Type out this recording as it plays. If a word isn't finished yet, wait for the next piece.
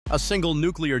A single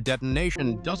nuclear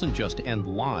detonation doesn't just end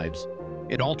lives,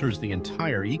 it alters the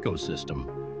entire ecosystem.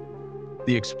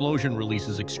 The explosion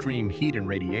releases extreme heat and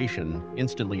radiation,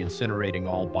 instantly incinerating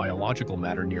all biological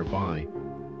matter nearby.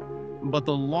 But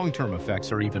the long-term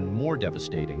effects are even more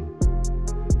devastating.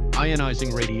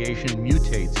 Ionizing radiation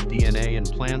mutates DNA in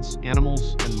plants,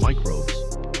 animals, and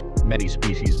microbes. Many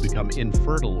species become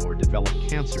infertile or develop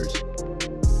cancers.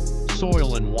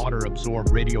 Soil and water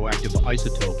absorb radioactive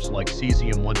isotopes like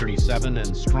cesium-137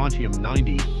 and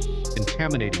strontium-90,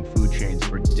 contaminating food chains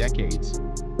for decades.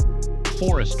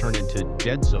 Forests turn into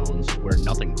dead zones where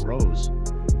nothing grows.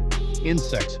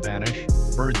 Insects vanish,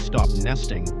 birds stop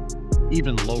nesting.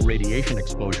 Even low radiation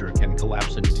exposure can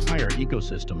collapse entire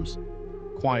ecosystems,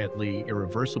 quietly,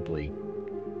 irreversibly.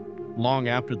 Long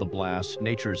after the blast,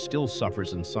 nature still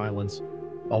suffers in silence.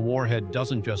 A warhead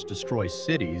doesn't just destroy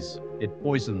cities, it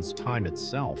poisons time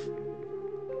itself.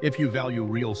 If you value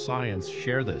real science,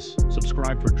 share this.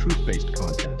 Subscribe for truth-based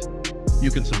content. You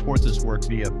can support this work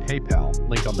via PayPal,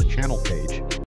 link on the channel page.